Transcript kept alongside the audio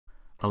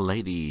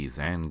Ladies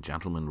and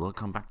gentlemen,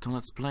 welcome back to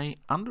Let's Play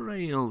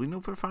UnderRail. We know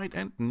for a fight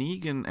and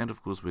Negan, and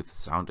of course with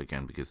sound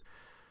again, because,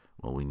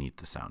 well, we need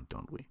the sound,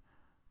 don't we?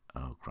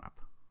 Oh, crap.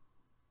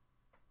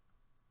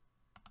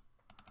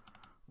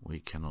 We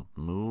cannot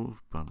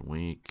move, but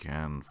we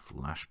can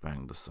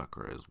flashbang the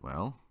sucker as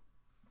well.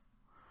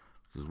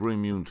 Because we're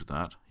immune to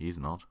that. He's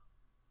not.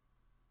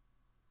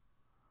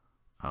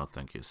 Oh,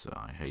 thank you, sir.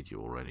 I hate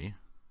you already.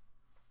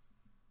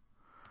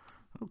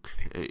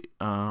 Okay,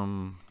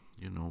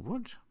 you know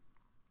what?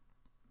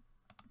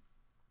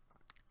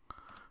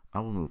 I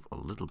will move a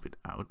little bit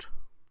out.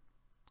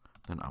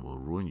 Then I will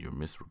ruin your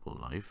miserable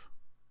life.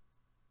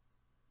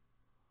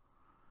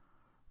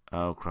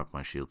 Oh crap,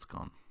 my shield's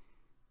gone.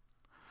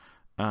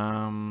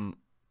 I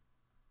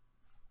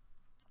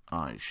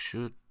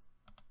should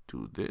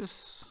do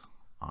this.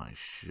 I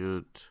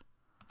should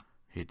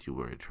hit you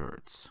where it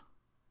hurts.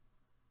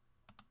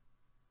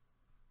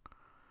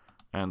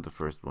 And the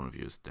first one of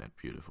you is dead.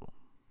 Beautiful.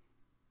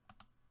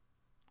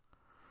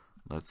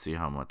 Let's see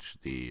how much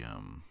the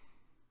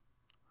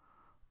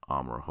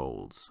armor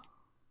holds.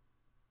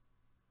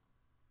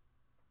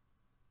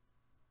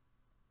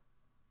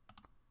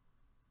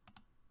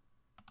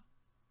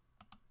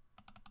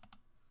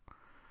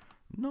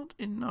 Not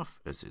enough,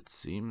 as it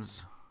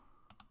seems.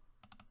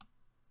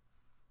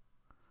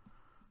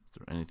 Is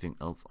there anything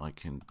else I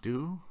can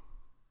do?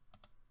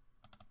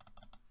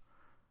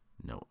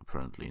 No,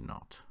 apparently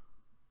not.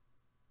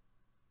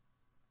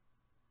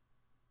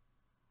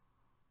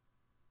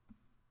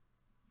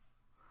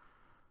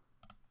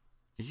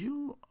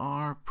 You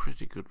are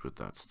pretty good with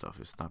that stuff.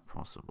 Is that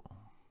possible?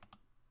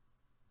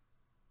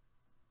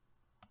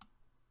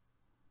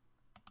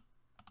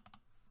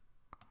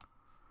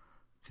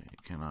 Okay,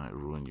 can I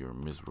ruin your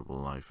miserable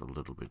life a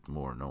little bit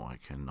more? No, I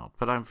cannot.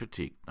 But I'm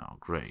fatigued now.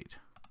 Great.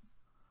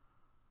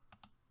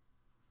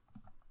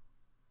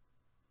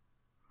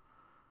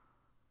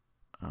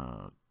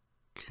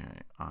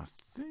 Okay, I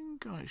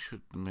think I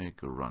should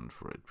make a run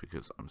for it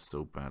because I'm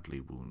so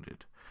badly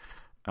wounded.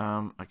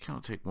 I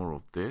cannot take more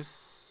of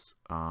this.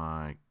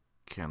 I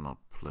cannot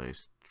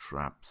place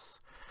traps.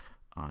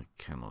 I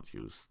cannot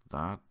use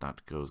that.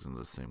 That goes in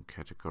the same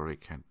category.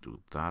 Can't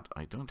do that.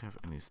 I don't have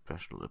any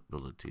special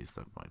abilities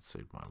that might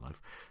save my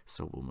life,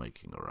 so we're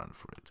making a run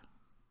for it.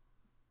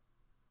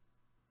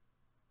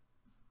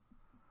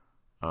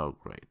 Oh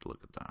great,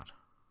 look at that.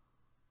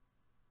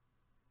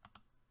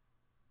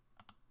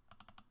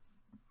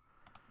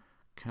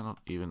 Cannot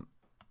even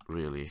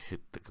really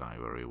hit the guy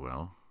very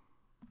well.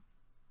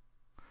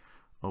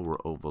 Oh,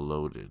 we're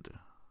overloaded.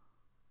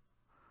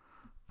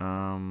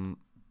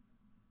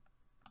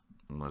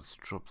 Let's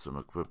drop some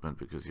equipment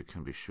because you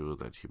can be sure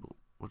that he will...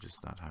 What is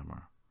that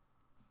hammer?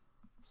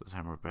 Is that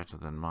hammer better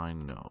than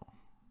mine? No.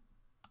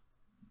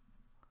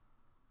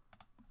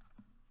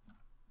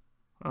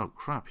 Oh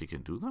crap, he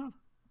can do that?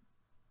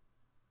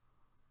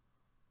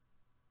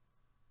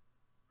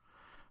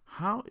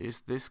 How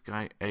is this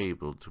guy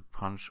able to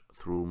punch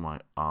through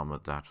my armor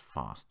that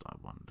fast, I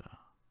wonder?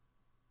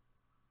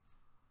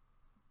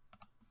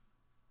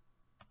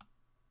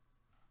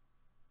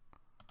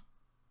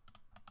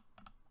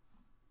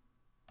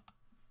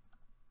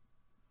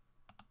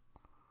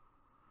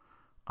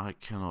 I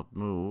cannot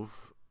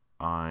move.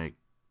 I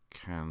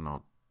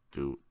cannot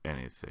do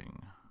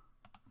anything.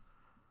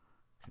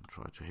 Can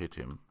try to hit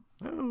him.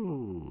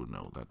 Oh,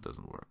 no, that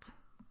doesn't work.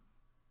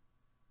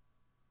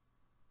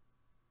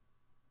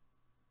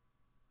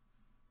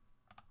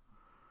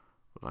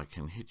 But I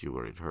can hit you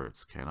where it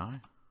hurts, can I?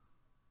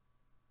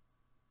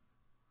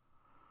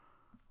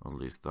 At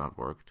least that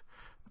worked.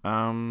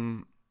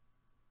 No,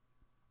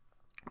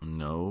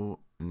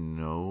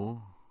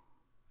 no.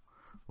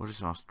 What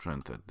is our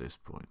strength at this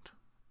point?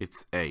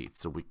 It's 8,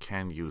 so we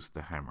can use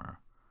the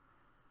hammer.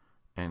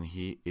 And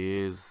he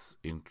is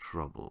in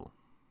trouble.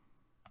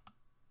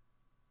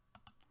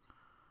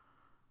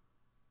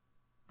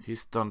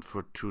 He's stunned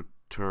for 2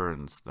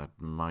 turns. That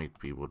might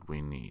be what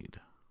we need.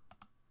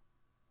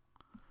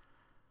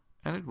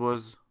 And it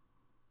was.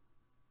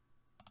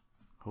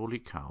 Holy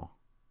cow.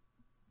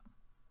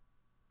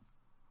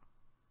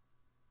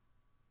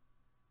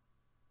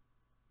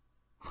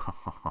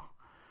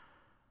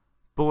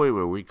 Boy,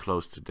 were we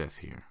close to death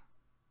here.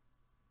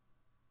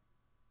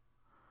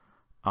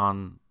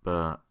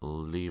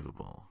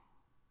 Unbelievable.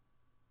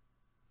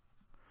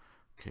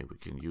 Okay, we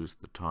can use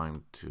the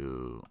time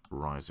to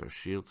rise our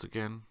shields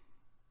again.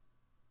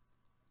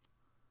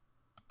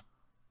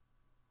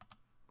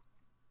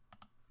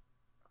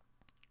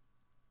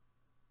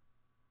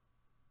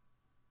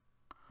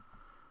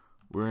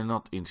 We're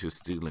not into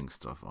stealing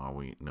stuff, are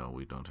we? No,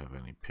 we don't have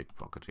any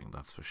pickpocketing,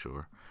 that's for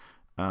sure.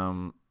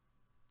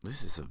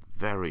 This is a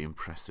very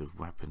impressive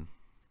weapon.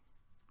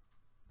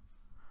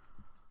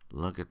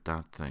 Look at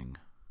that thing.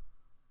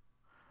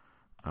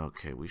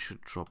 Okay, we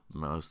should drop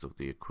most of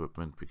the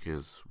equipment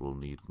because we'll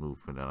need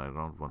movement, and I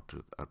don't want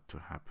that to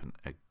happen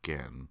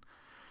again.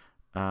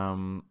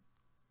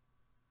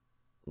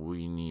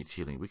 We need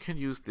healing. We can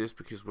use this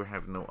because we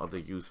have no other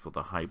use for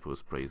the hypo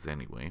sprays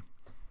anyway.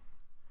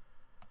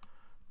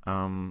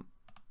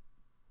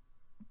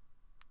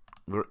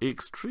 We're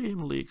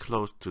extremely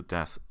close to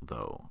death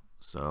though,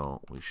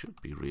 so we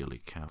should be really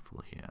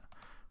careful here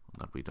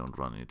that we don't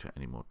run into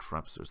any more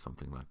traps or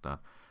something like that.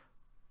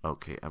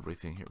 Okay,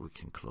 everything here, we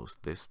can close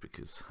this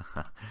because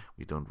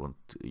we don't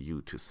want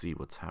you to see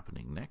what's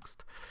happening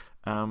next.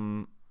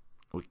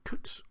 We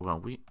could, well,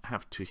 we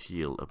have to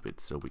heal a bit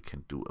so we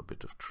can do a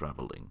bit of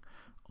traveling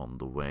on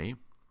the way.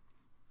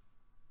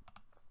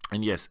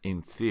 And yes,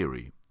 in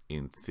theory,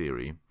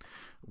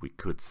 we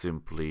could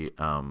simply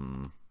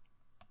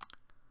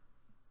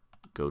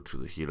go to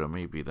the healer.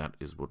 Maybe that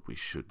is what we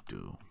should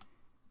do.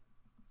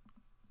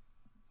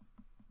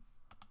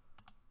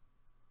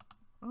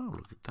 Oh,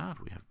 look at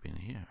that, we have been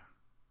here.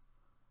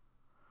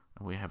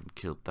 And we haven't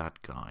killed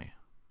that guy.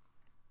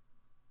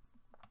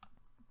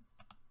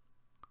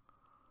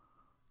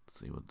 Let's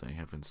see what they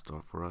have in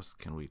store for us.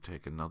 Can we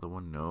take another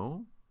one?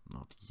 No,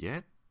 not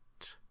yet.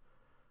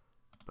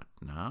 But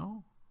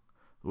now?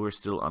 We're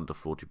still under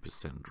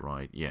 40%,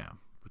 right? Yeah.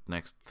 But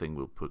next thing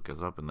will pick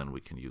us up and then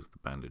we can use the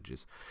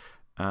bandages.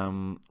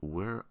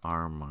 Where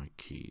are my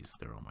keys?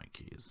 There are my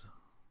keys.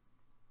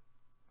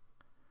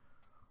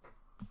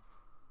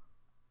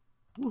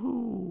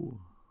 Woohoo!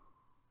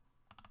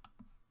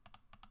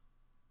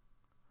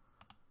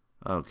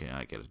 Okay,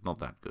 I get it. Not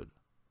that good.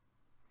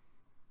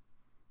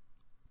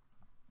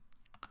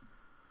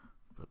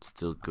 But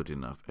still good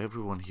enough.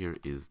 Everyone here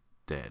is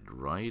dead,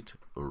 right?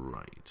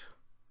 Right.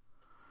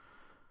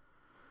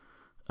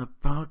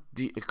 About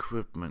the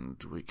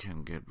equipment, we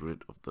can get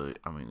rid of the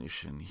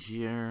ammunition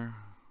here.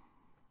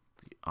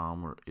 The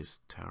armor is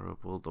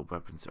terrible. The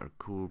weapons are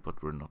cool,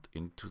 but we're not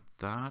into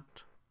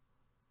that.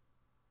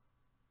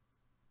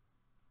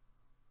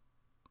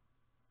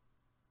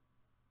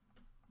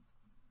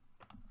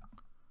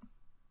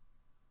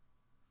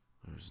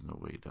 There's no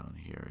way down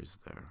here, is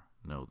there?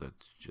 No,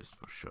 that's just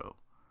for show.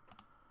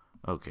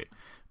 Okay.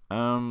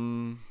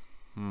 The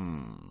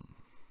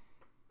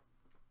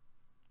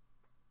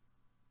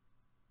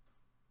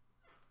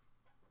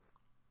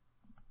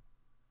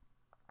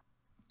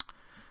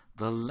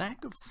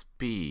lack of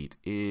speed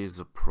is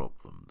a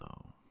problem,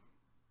 though.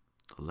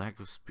 The lack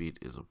of speed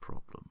is a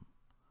problem.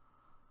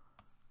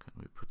 Can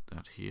we put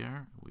that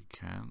here? We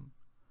can.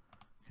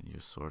 Can you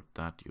sort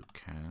that? You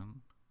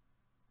can.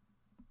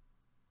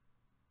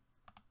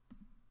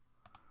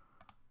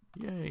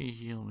 Yay,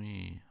 heal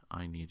me.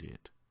 I need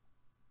it.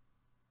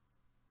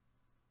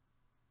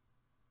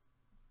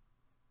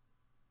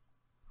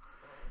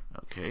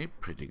 Okay,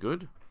 pretty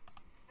good.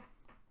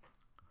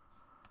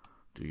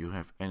 Do you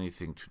have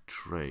anything to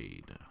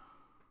trade?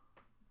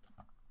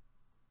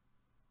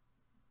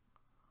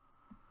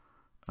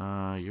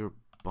 You're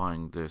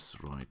buying this,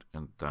 right?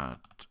 And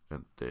that,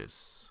 and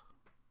this.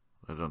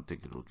 I don't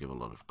think it will give a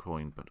lot of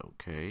coin, but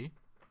okay.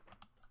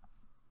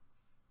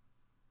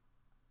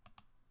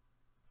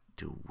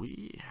 Do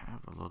we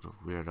have a lot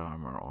of weird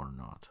armor or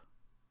not?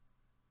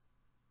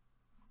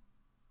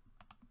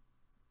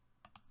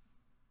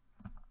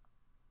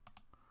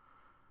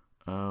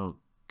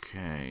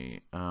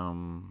 Okay,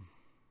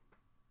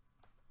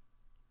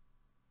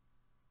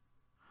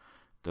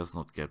 does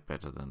not get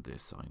better than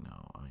this, I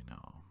know.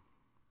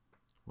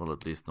 Well,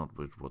 at least not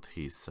with what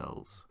he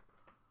sells.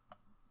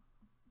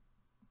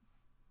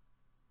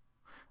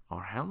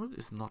 Our helmet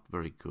is not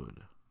very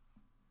good.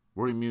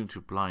 We're immune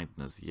to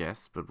blindness,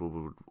 yes, but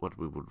what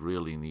we would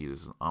really need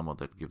is an armor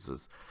that gives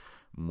us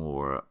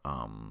more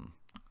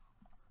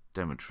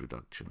damage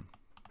reduction.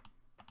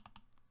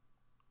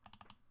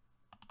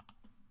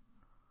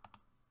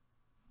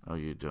 Oh,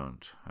 you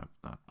don't have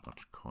that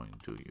much coin,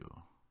 do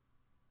you?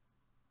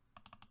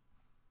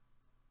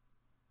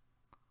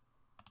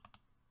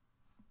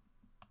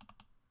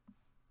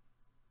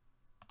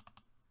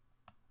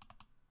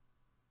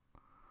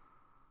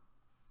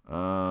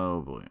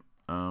 Oh boy.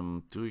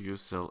 Do you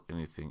sell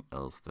anything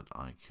else that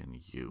I can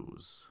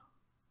use?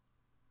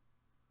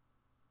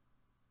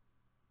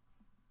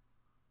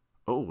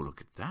 Oh,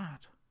 look at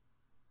that.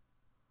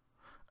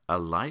 A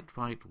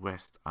lightweight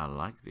vest. I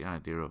like the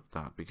idea of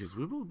that because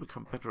we will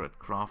become better at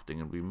crafting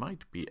and we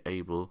might be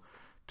able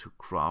to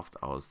craft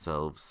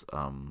ourselves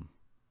a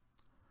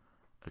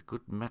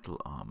good metal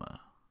armor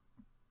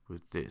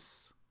with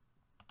this.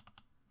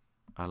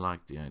 I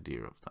like the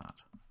idea of that.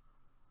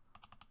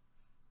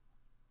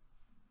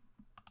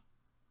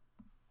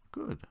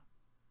 Good.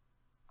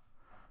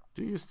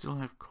 Do you still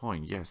have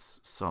coin? Yes,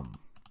 some.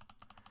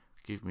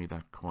 Give me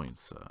that coin,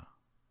 sir.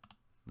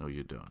 No,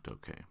 you don't.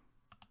 Okay.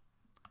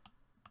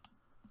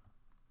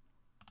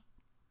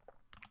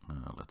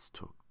 Let's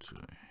talk to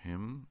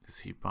him. Is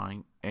he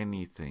buying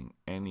anything?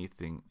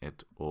 Anything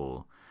at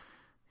all?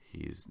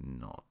 He's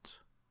not.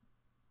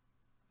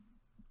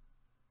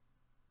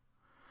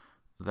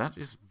 That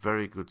is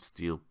very good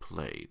steel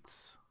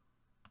plates.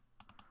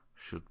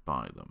 Should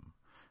buy them.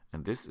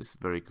 And this is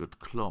very good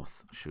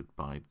cloth. Should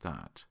buy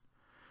that.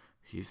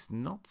 He's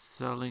not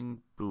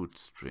selling boot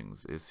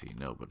strings, is he?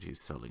 No, but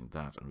he's selling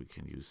that. And we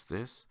can use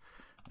this.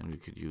 And we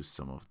could use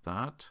some of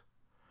that.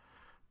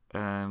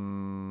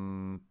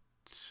 And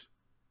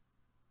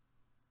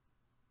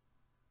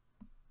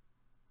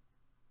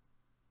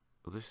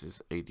this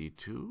is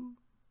 82.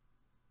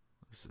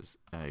 This is,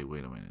 hey,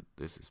 wait a minute,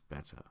 this is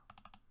better.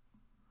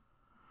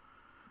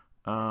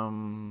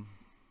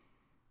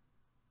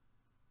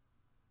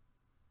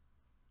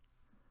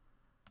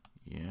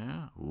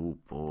 Yeah, oh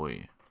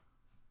boy.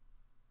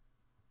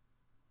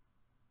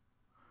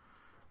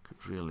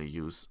 Could really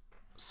use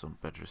some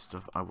better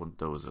stuff. I want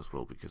those as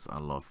well because I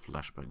love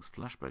flashbangs.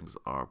 Flashbangs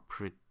are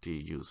pretty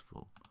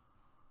useful.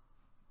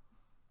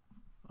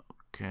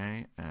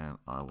 Okay, and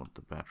I want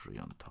the battery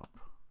on top.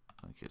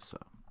 Thank you, sir.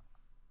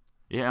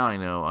 Yeah, I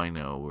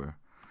know.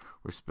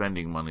 We're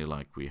spending money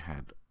like we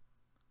had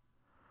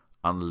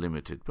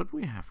unlimited, but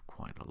we have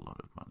quite a lot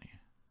of money.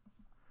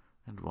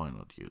 And why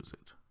not use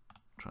it?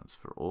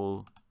 Transfer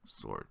all,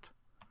 sort.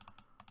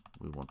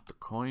 We want the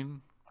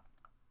coin.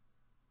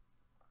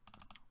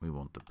 We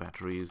want the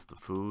batteries, the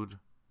food.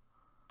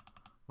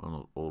 Well,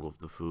 not all of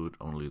the food,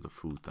 only the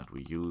food that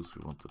we use.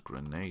 We want the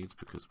grenades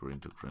because we're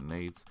into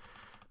grenades.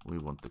 We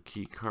want the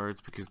key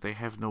cards because they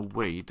have no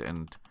weight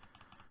and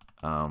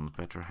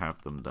better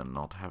have them than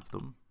not have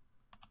them.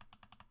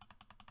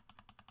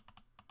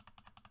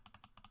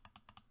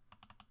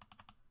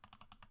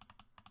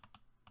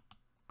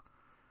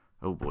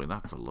 Oh boy,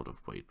 that's a lot of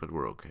weight, but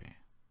we're okay.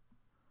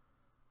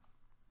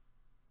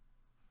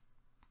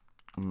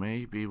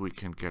 Maybe we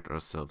can get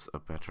ourselves a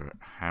better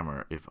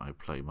hammer if I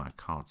play my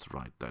cards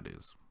right, that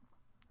is.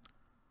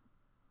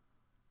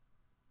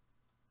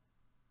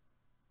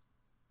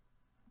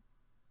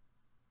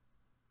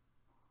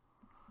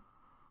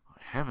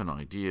 I have an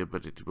idea,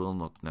 but it will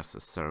not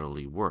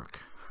necessarily work.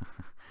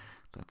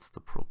 That's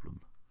the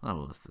problem. Oh,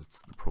 well,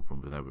 that's the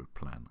problem with every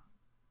plan.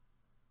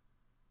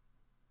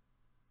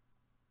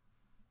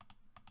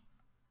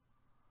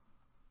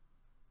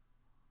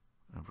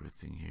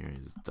 Everything here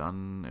is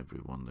done.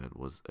 Everyone that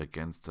was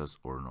against us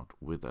or not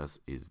with us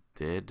is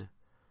dead.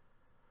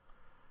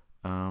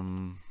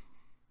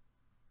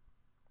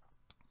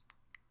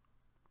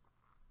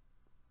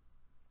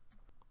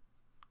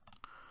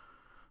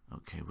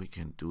 Okay, we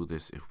can do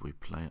this if we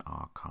play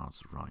our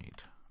cards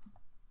right.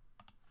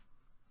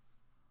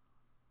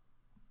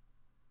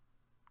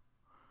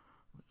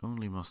 We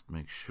only must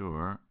make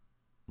sure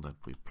that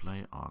we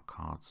play our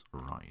cards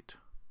right.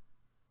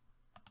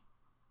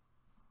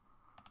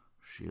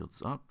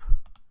 Shields up,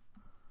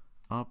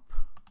 up,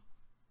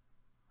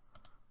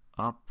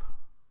 up,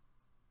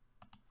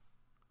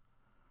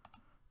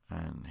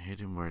 and hit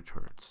him where it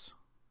hurts.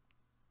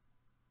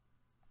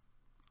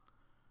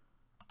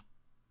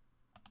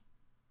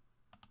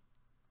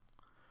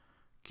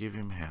 Give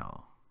him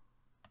hell.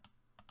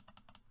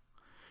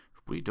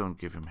 If we don't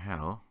give him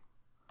hell,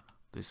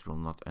 this will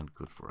not end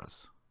good for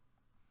us.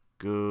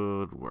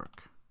 Good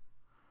work.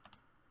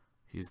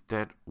 He's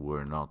dead,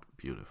 we're not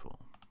beautiful.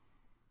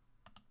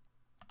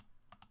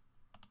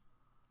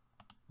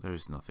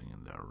 There's nothing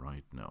in there,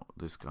 right? No,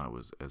 this guy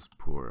was as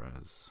poor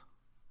as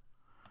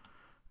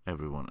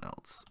everyone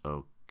else.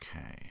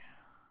 Okay.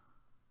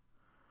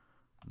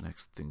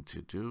 Next thing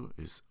to do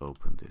is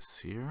open this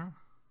here.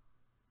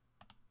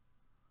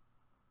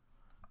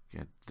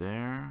 Get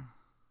there.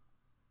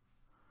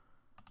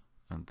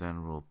 And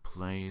then we'll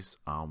place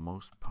our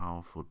most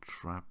powerful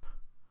trap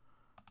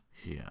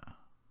here.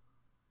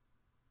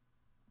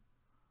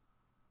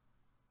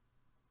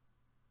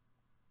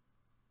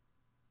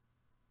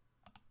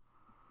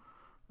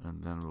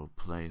 And then we'll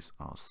place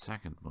our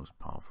second most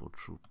powerful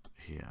troop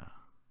here.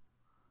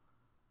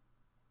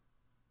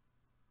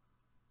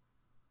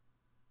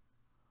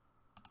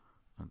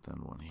 And then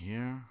one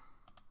here.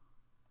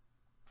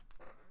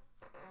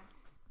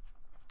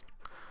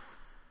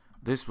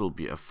 This will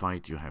be a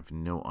fight you have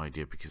no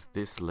idea because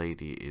this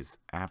lady is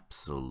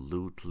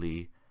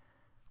absolutely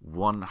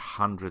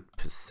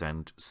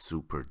 100%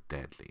 super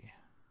deadly.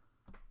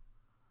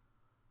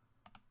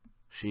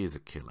 She is a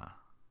killer.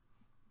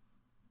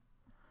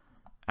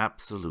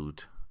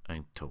 Absolute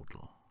and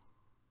total.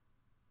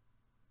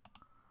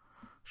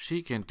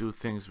 She can do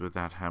things with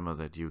that hammer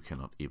that you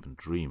cannot even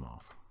dream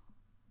of.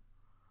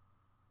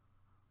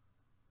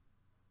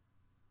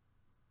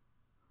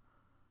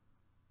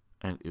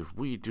 And if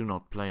we do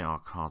not play our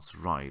cards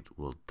right,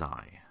 we'll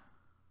die.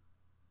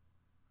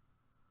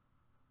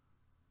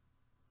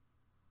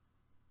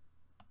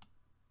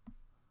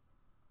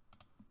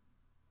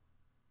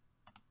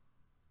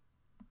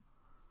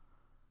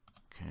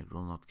 Okay, it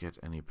will not get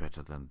any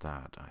better than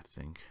that, I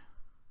think.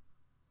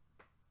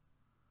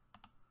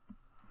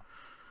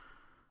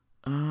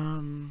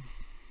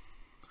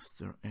 Is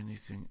there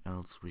anything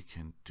else we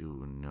can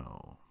do?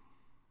 No.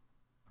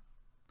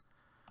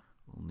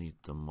 We'll need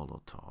the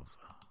Molotov.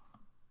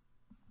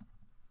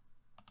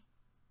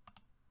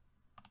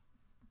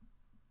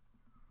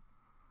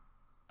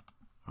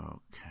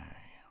 Okay.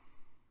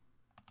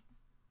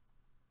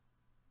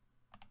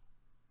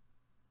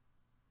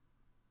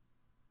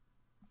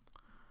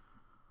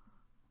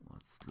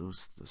 Let's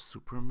lose the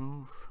super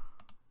move.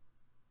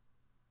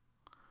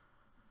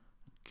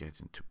 Get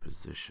into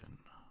position.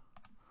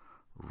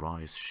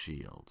 Rise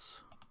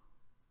shields.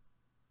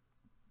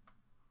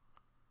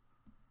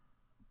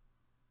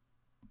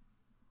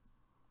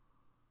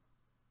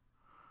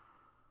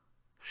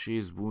 She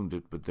is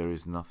wounded, but there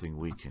is nothing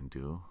we can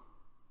do.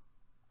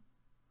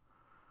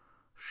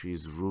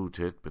 She's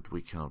rooted, but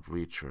we cannot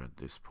reach her at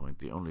this point.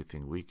 The only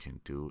thing we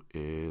can do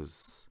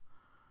is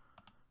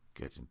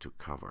get into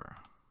cover.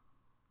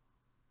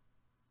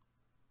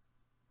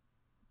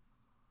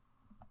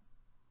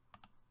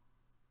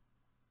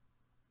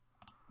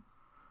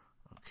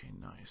 Okay,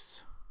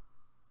 nice.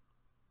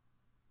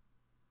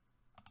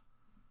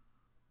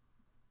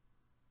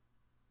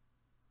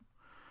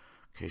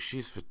 Okay,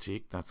 she's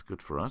fatigued. That's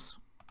good for us.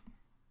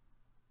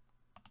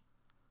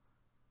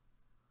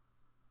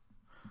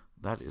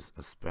 That is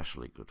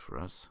especially good for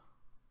us.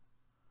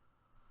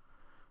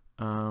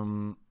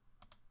 But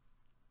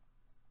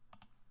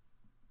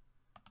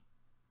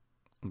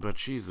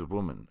she's a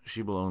woman.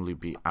 She will only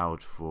be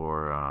out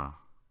for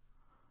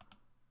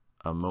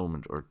a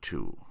moment or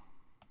two.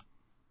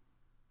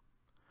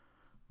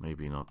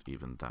 Maybe not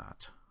even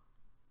that.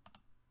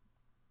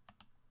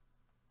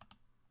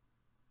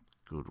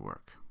 Good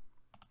work.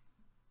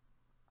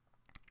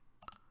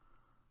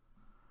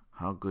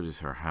 How good is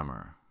her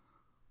hammer?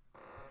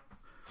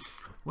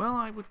 Well,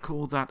 I would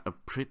call that a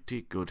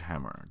pretty good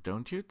hammer.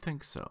 Don't you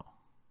think so?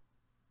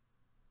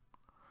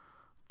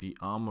 The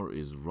armor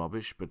is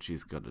rubbish, but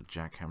she's got a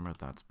jackhammer.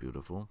 That's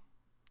beautiful.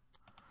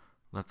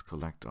 Let's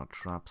collect our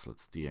traps.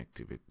 Let's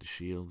deactivate the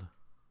shield.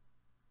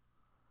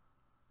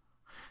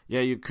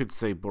 Yeah, you could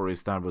say,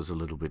 Boris, that was a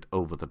little bit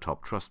over the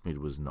top. Trust me, it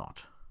was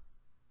not.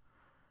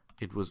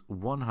 It was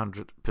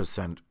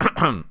 100%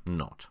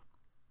 not.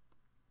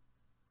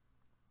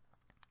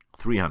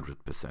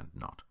 300%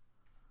 not.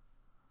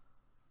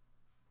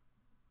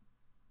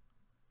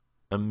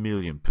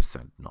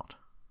 1,000,000% not.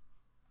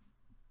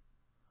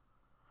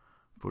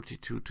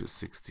 42 to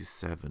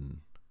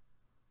 67.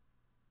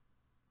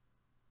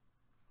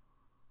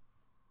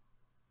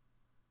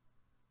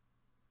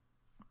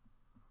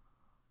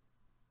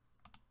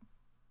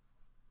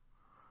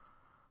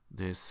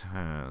 This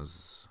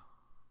has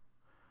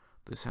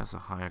a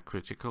higher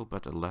critical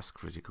but a less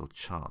critical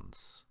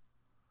chance.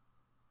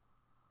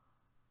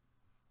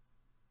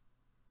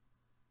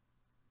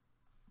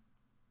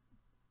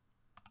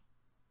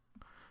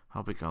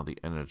 How big are the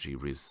energy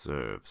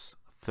reserves?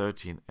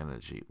 13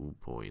 energy. Oh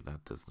boy,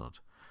 that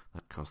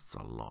costs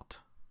a lot.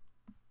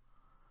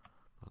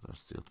 But I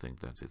still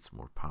think that it's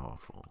more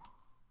powerful.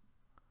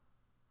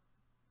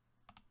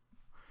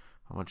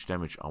 How much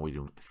damage are we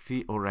doing?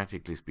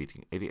 Theoretically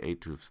speaking, 88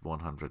 to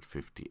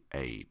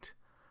 158.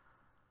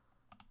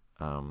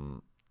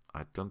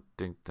 I don't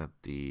think that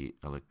the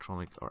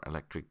electronic or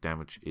electric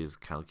damage is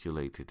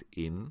calculated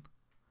in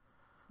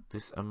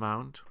this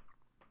amount.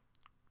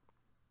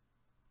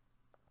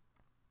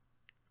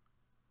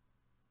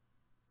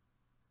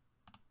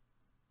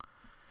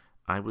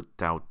 I would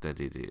doubt that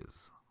it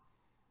is.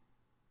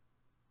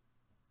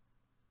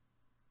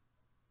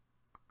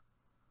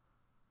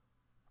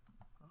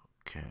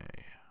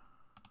 Okay.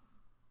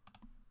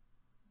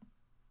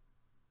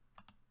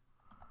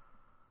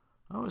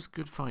 Oh, it's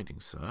good fighting,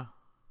 sir.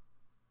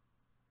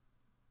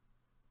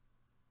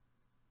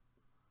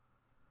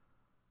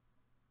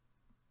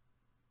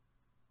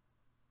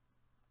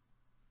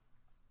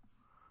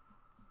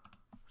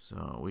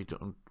 So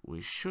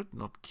we should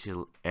not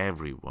kill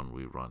everyone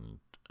we run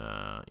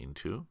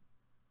into,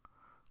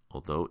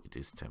 although it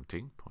is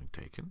tempting. Point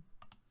taken.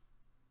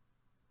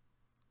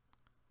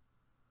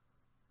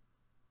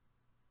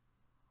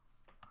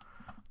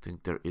 I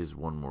think there is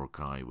one more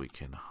guy we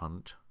can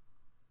hunt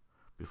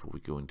before we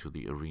go into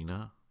the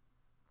arena.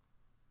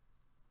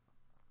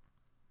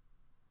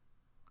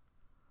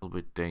 A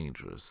little bit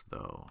dangerous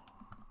though.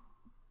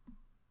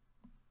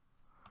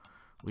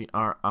 We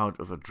are out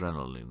of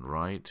adrenaline,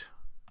 right?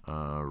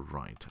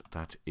 Right,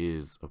 that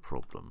is a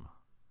problem.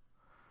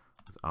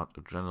 Without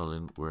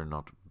adrenaline, we're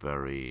not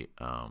very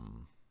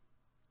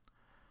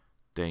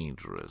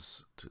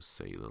dangerous, to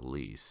say the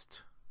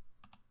least.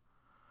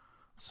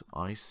 So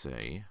I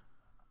say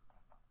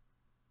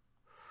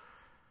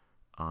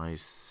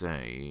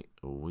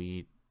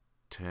we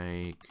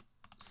take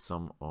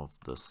some of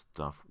the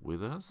stuff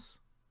with us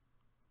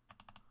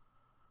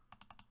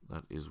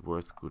that is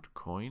worth good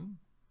coin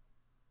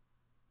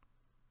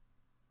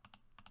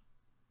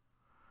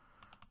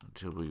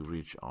until we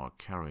reach our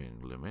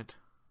carrying limit.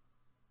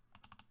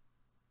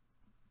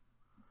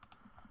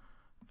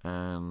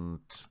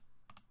 And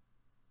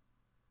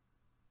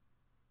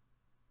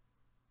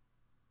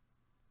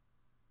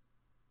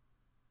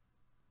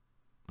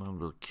then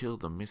we'll kill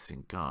the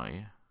missing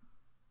guy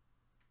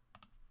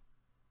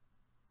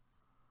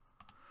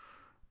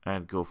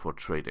and go for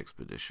trade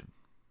expedition.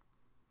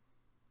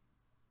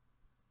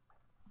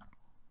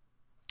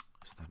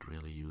 Is that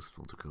really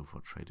useful to go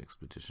for trade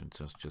expedition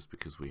just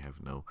because we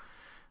have no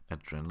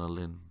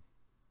adrenaline?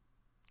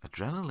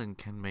 Adrenaline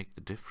can make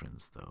the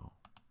difference though.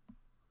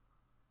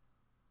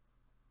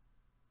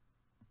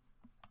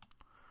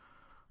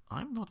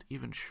 I'm not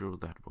even sure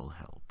that will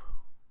help.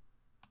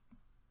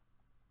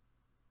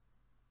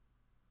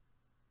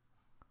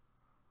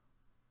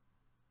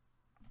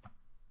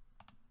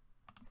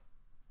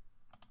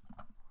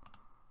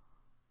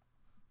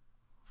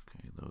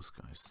 Okay, those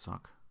guys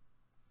suck.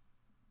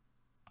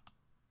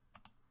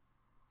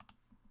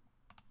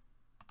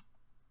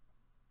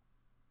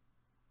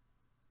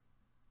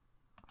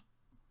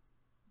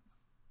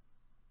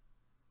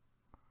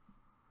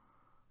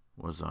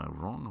 Was I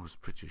wrong? I was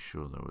pretty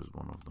sure there was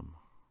one of them.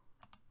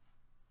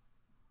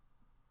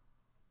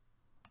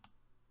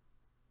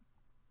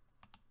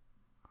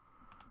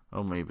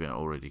 Oh, maybe I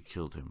already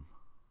killed him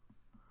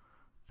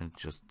and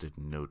just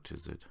didn't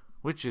notice it,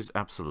 which is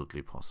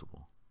absolutely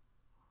possible.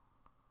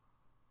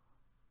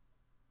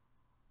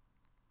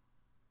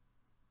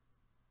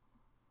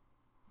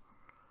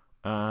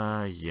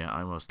 Yeah,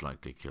 I most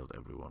likely killed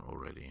everyone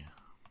already.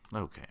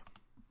 Okay,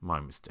 my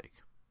mistake.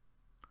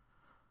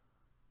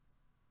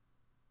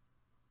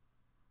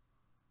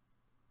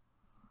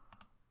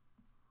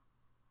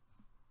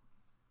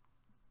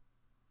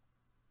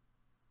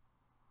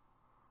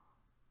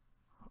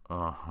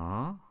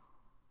 Uh-huh.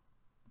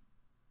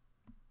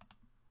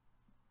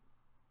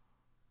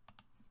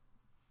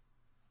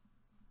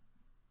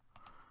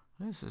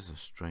 This is a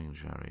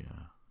strange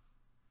area.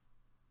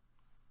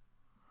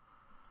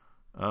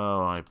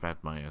 Oh, I bet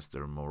my ass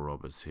there are more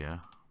robbers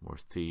here. More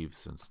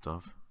thieves and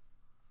stuff.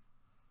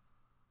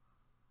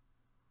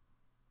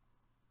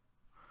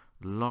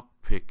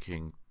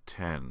 Lockpicking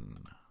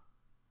 10.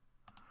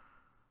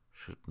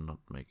 Should not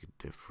make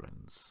a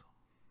difference.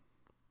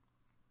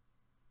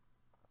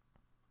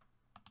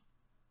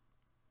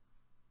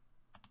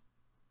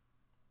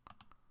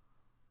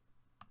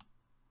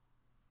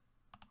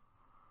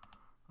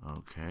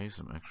 Okay,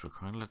 some extra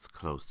coin. Let's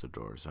close the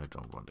doors. I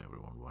don't want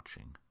everyone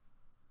watching.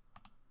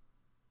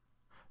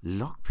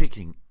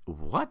 Lockpicking,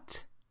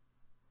 what?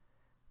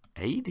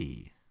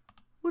 80?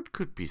 What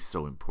could be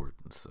so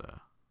important,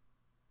 sir?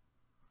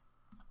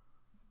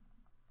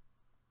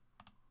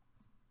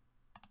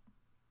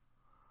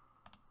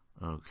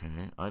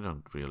 Okay, I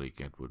don't really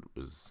get what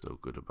was so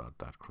good about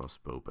that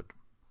crossbow, but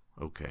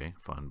okay,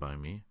 fine by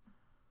me.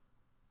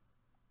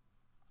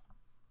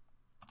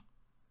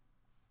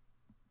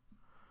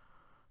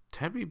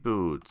 Tabby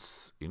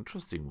boots,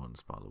 interesting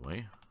ones, by the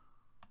way.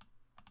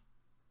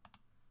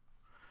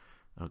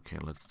 Okay,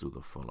 let's do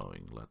the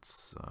following.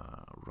 Let's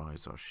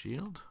rise our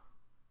shield.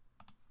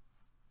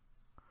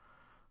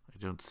 I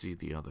don't see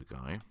the other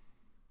guy.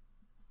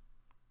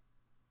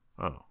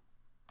 Oh.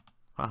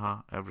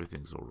 Haha,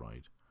 everything's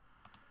alright.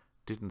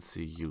 Didn't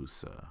see you,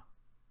 sir.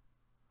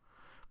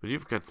 But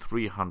you've got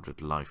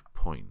 300 life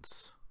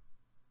points.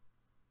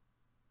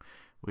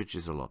 Which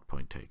is a lot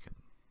point taken.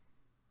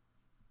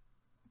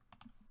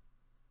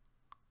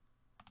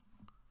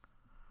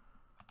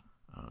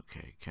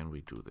 Okay, can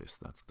we do this?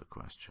 That's the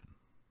question.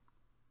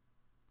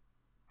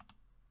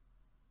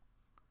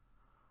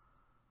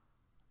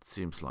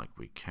 Seems like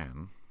we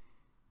can.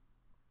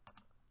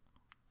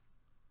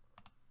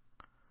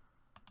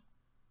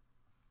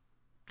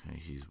 Okay,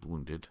 he's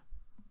wounded.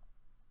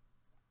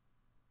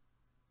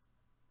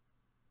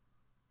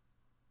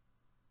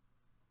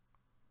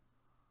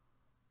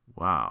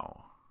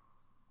 Wow.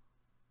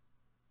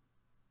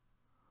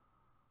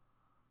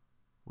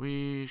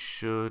 We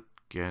should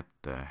get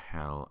the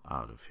hell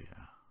out of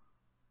here.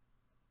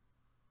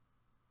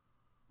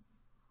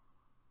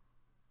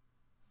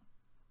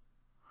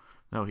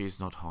 No, he's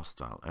not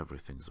hostile.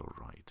 Everything's all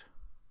right.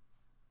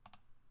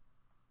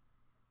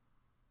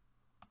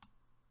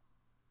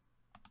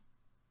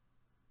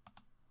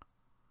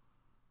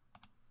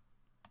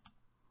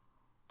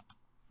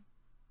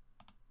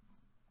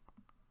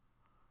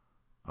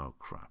 Oh,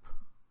 crap.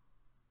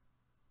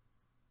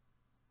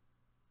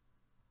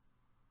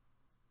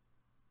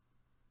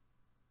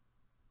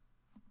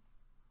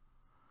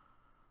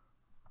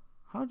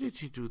 How did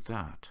he do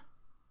that?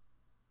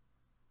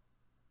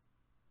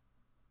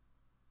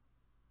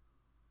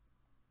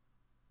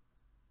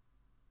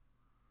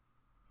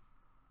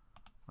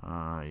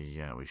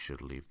 Yeah, we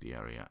should leave the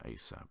area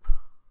ASAP.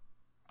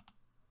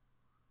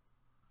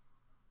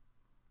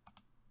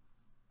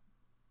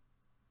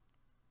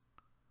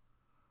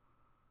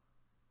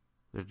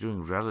 They're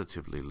doing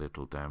relatively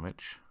little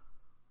damage,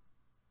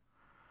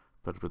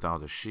 but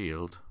without a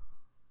shield,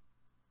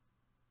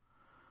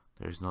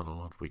 there's not a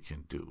lot we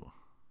can do.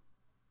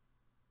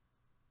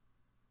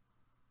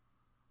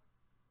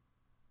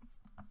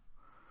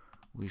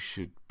 We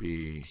should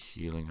be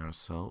healing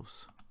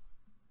ourselves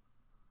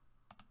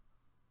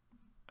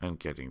and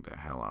getting the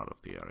hell out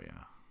of the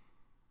area.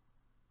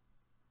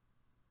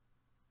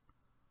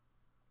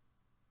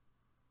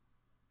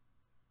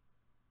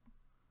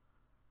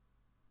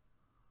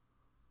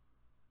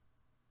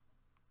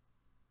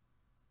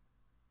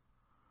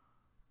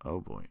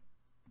 Oh boy.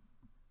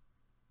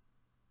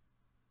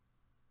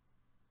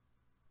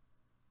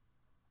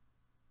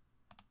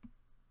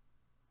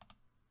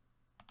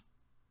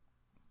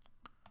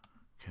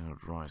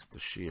 Cannot rise the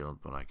shield,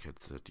 but I can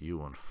set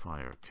you on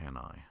fire, can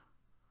I?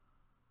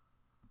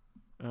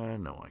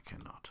 No, I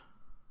cannot.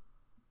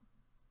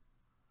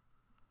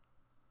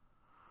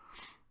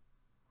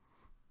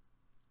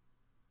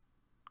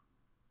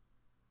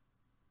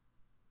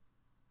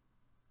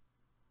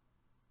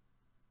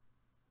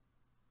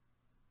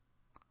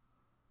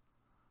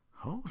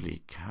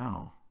 Holy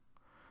cow.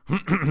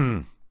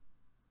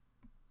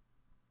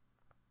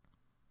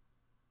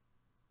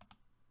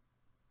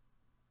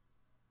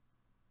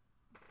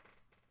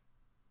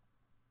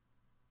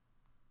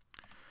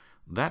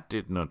 That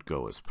did not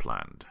go as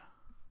planned.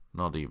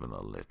 Not even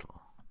a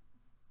little.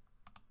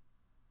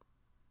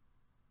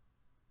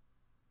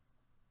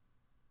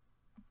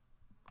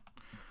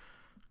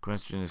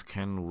 Question is,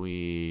 can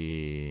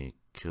we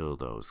kill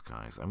those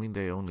guys? I mean,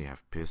 they only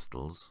have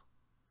pistols.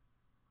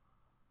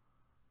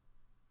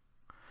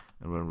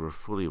 And when we're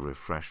fully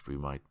refreshed, we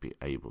might be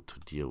able to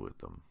deal with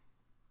them.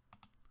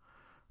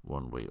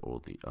 One way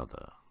or the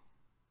other.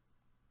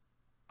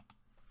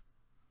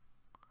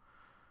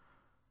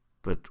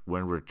 But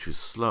when we're too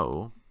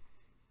slow,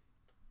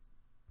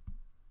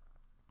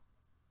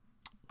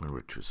 they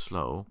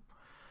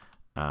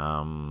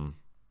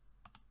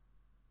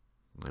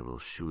will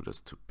shoot us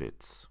to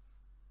bits.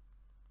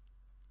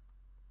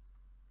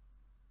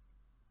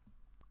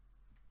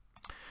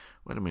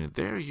 Wait a minute,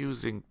 they're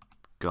using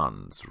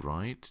guns,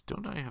 right?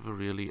 Don't I have a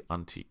really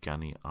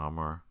anti-gunny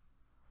armor?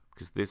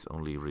 Because this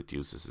only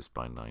reduces this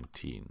by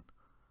 19.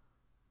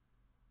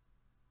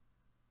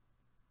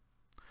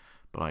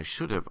 But I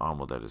should have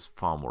armor that is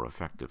far more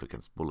effective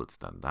against bullets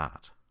than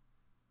that.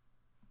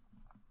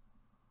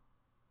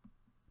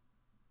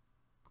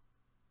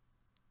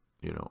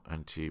 You know,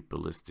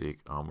 anti-ballistic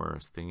armor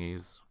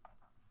thingies.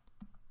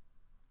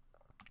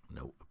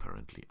 No,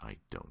 apparently I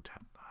don't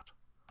have that.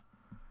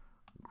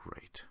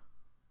 Great.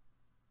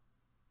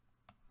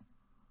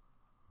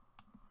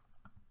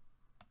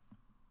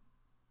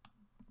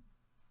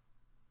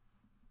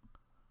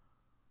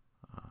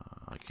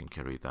 I can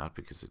carry that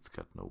because it's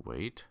got no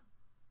weight.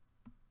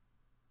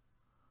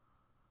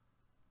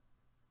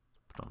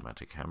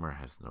 Pneumatic hammer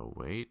has no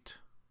weight.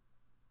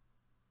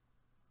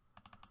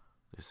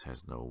 This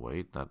has no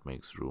weight. That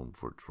makes room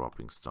for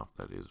dropping stuff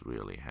that is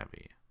really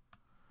heavy.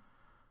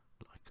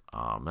 Like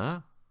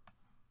armor.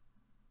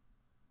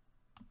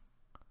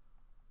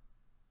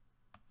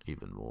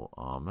 Even more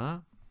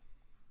armor.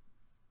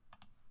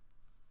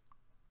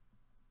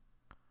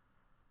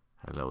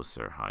 Hello,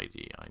 Sir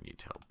Heidi. I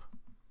need help.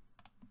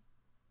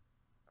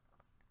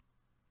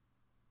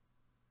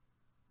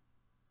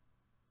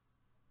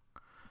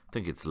 I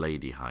think it's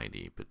Lady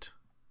Heidi, but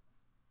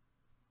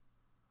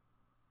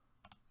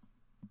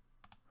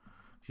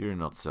you're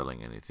not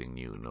selling anything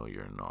new. No,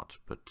 you're not,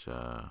 but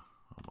I'm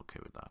okay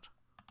with that.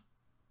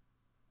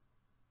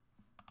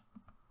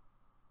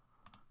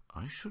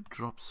 I should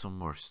drop some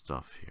more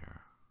stuff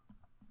here.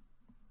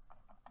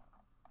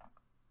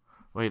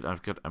 Wait,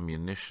 I've got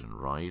ammunition,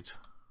 right?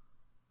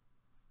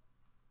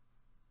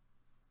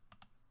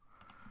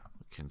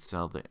 We can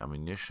sell the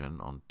ammunition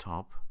on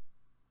top.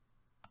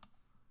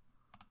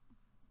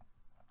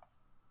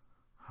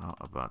 How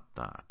about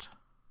that?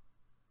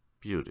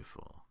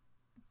 Beautiful.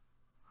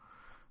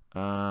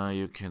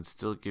 You can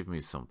still give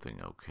me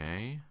something,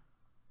 okay?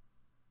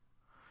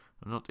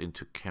 I'm not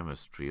into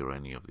chemistry or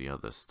any of the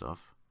other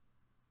stuff.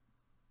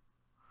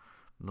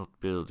 I'm not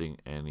building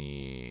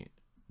any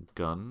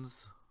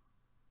guns.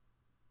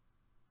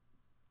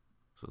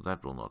 So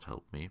that will not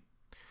help me.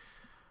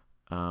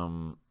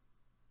 Yeah,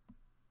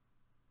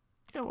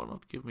 why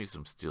not give me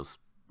some steel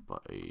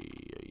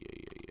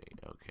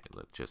Okay,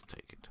 let's just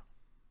take it.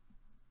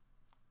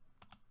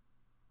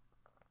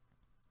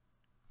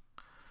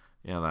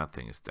 Yeah, that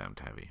thing is damned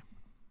heavy.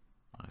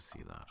 I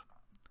see that.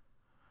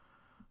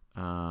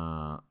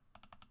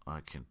 I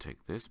can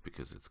take this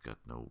because it's got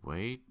no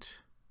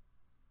weight.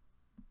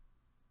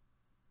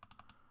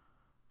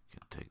 I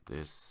can take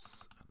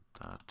this and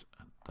that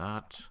and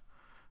that.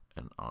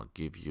 And I'll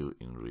give you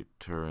in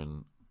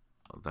return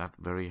that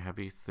very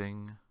heavy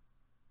thing.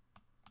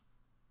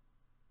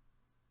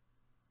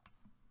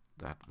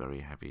 That very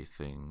heavy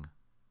thing.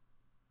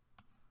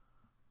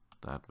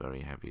 That very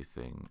heavy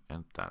thing,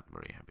 and that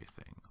very heavy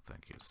thing.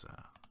 Thank you,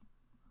 sir.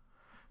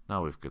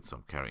 Now we've got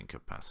some carrying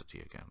capacity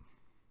again.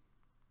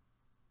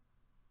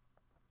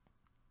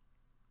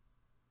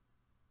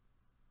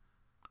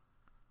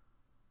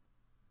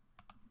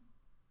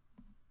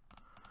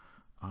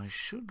 I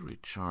should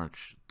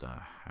recharge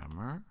the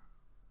hammer.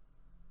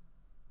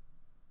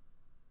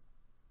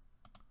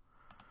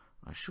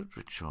 I should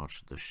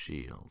recharge the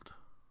shield.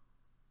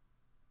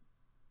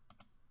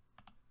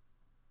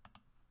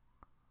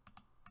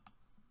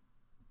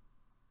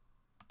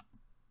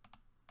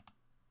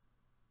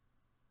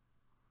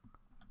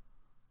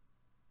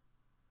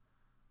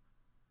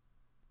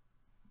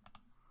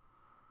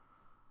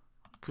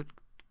 Could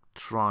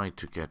try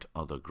to get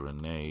other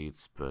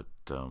grenades, but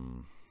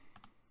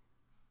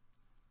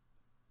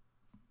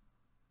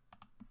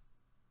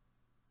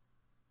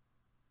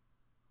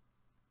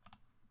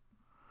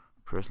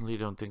personally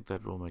don't think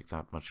that will make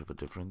that much of a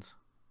difference.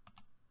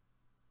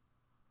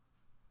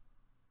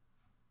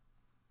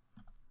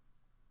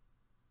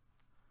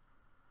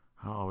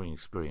 How are we in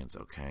experience?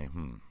 Okay,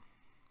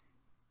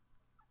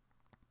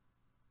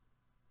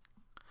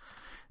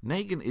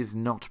 Negan is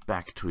not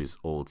back to his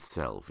old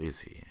self,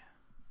 is he?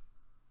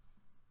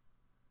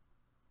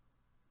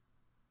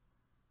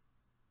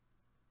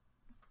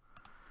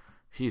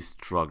 He's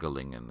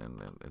struggling, and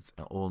it's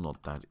all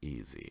not that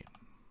easy.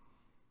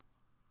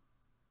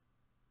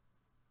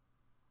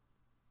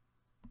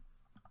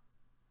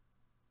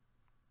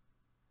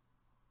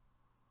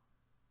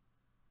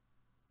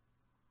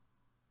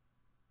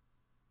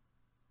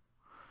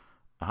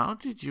 How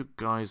did you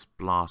guys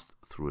blast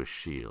through a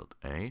shield,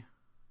 eh?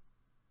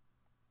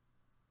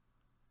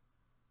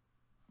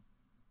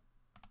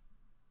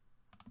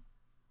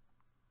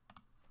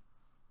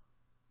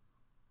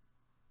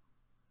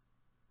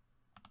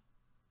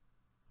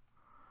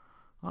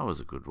 That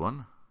was a good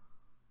one.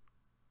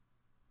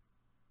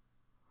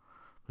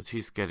 But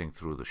he's getting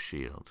through the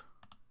shield.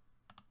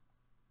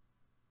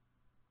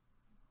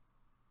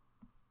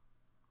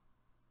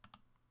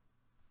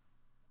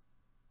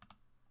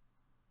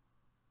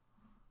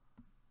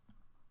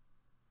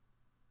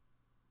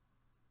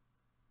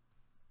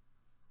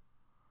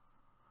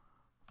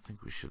 I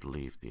think we should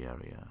leave the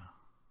area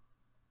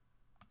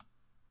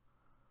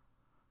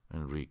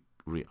and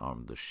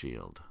rearm the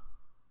shield.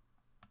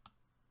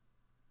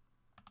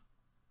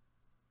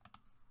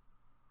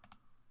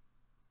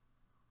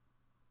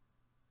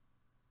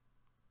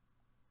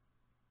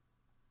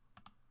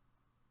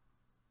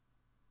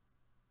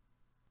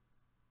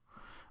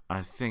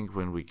 I think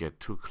when we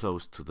get too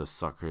close to the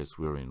suckers,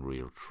 we're in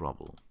real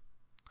trouble,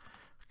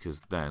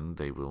 because then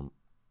they will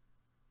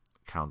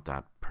count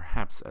that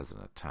perhaps as an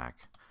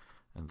attack,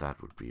 and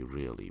that would be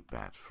really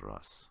bad for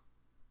us.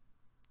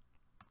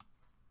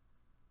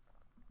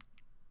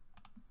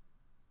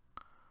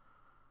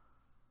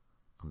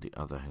 On the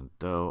other hand,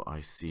 though,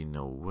 I see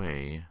no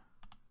way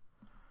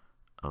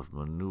of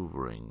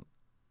maneuvering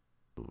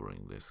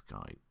this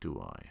guy,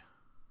 do I?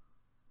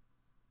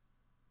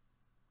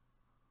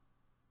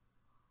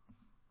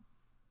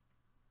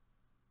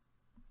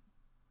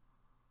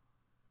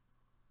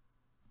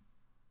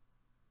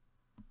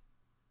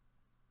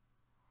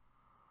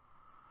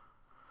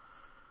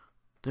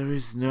 There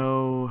is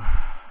no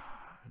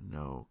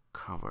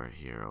cover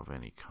here of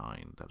any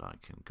kind that I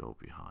can go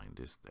behind,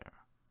 is there?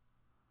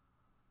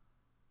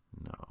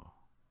 No.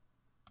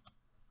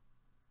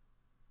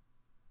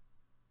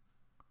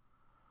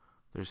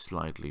 They're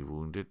slightly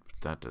wounded,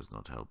 but that does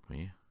not help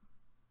me.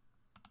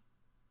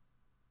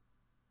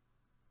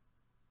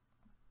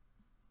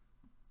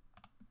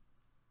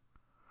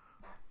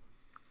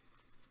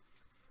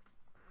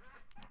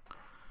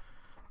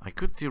 I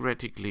could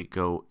theoretically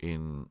go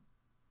in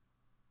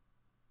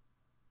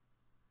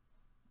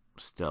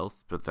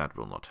stealth, but that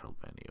will not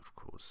help any, of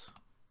course.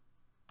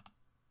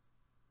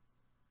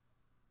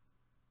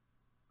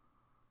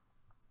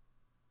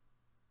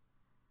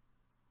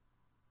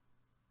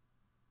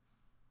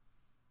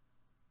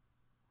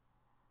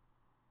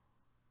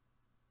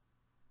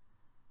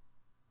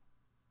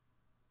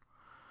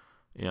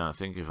 Yeah, I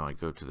think if I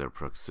go to their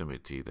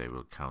proximity, they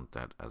will count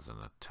that as an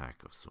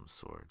attack of some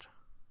sort.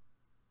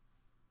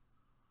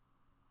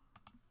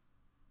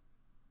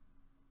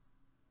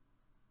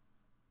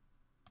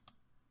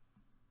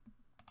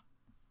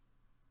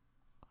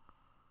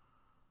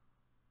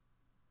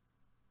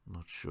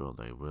 Not sure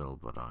they will,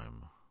 but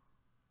I'm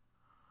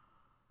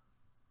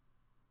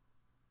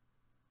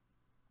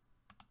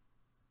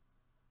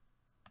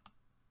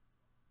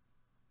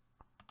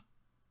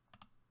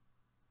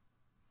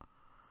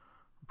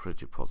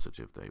pretty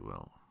positive they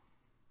will.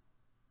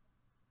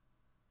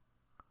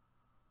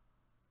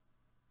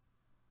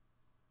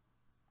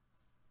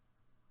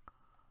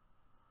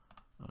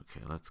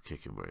 Okay, let's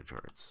kick him where it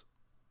hurts.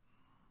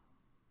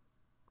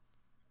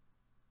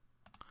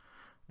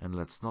 And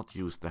let's not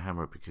use the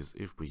hammer, because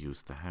if we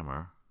use the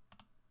hammer,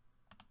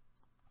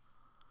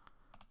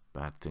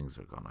 bad things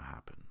are gonna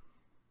happen.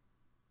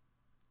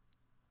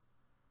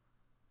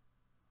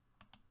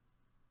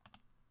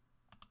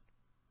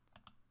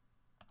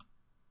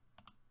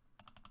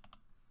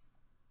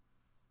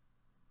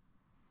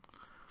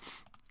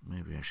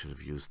 Maybe I should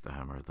have used the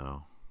hammer,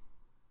 though.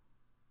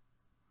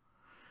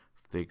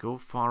 If they go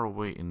far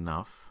away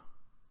enough,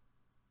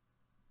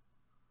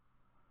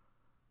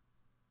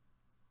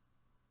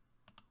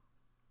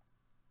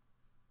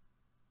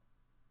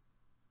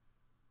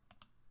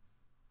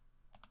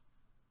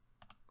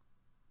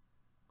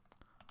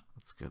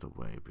 let's get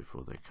away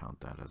before they count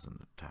that as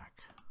an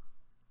attack.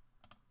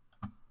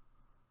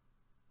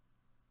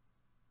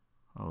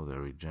 Oh,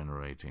 they're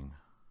regenerating.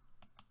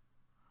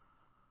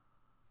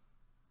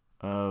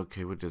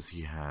 Okay, what does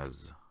he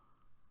has?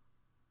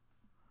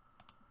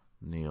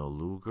 Neo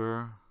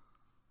Luger.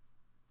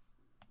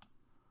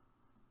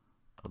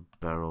 A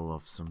barrel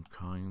of some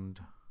kind.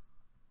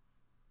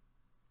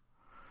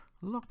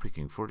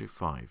 Lockpicking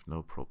 45,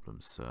 no problem,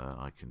 sir.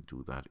 I can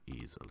do that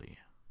easily.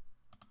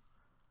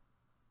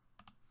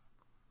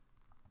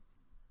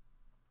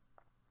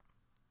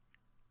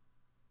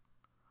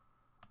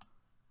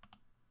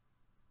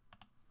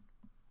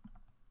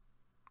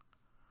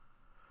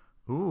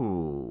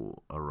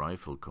 Ooh, a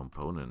rifle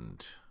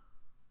component.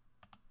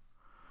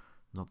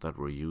 Not that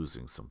we're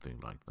using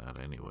something like that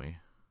anyway.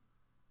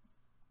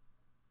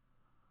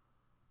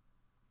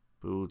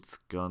 Boots,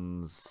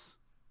 guns,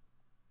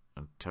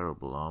 and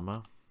terrible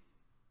armor.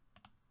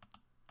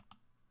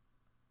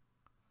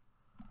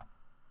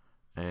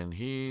 And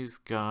he's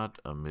got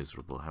a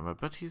miserable hammer,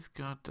 but he's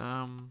got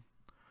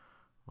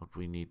what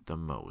we need the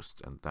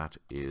most, and that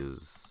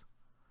is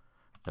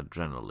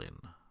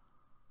adrenaline.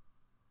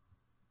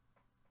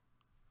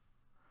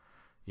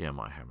 Yeah,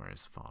 my hammer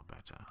is far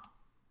better.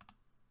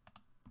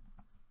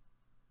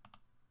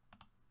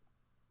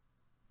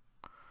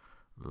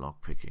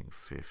 Lockpicking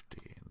 50,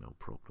 no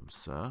problem,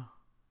 sir.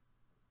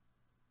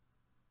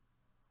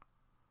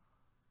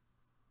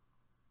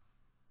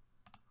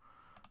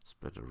 It's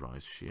better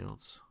rise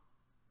shields.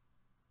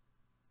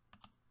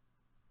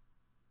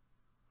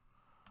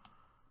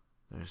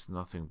 There's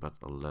nothing but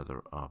a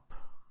leather up.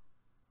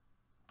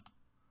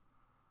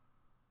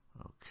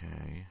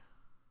 Okay.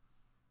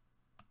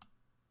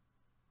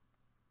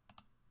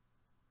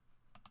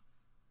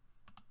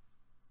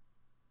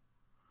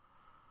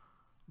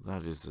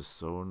 That is a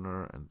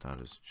sonar, and that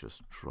is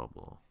just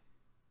trouble.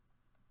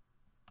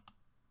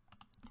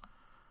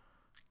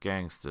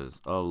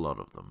 Gangsters, a lot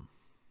of them.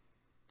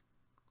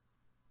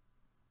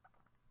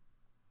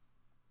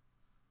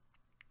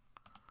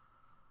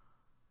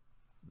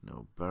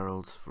 No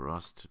barrels for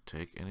us to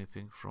take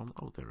anything from.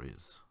 Oh, there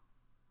is.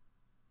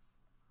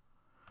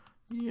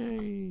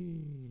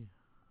 Yay!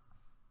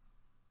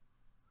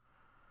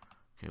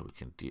 Okay, we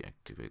can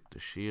deactivate the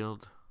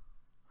shield.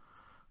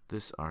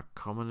 This are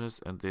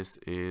commoners, and this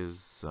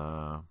is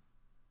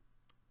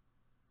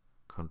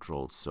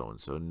controlled zone,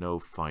 so no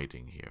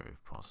fighting here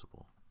if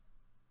possible.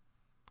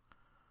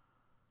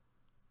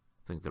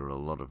 I think there are a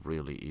lot of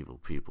really evil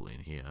people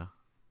in here.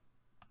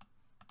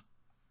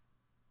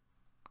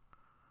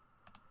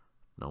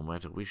 No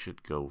matter, we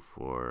should go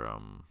for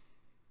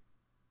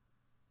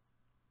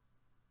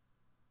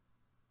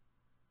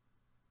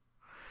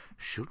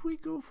should we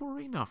go for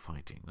arena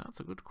fighting? That's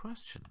a good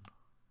question.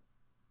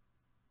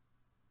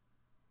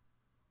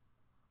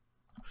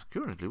 Because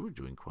currently we're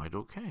doing quite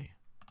okay.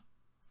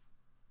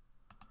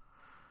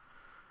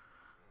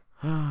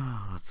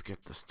 Let's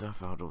get the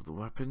stuff out of the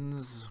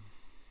weapons.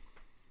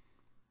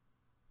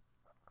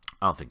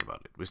 I'll think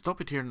about it. We stop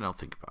it here and I'll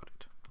think about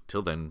it.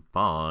 Till then,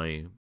 bye.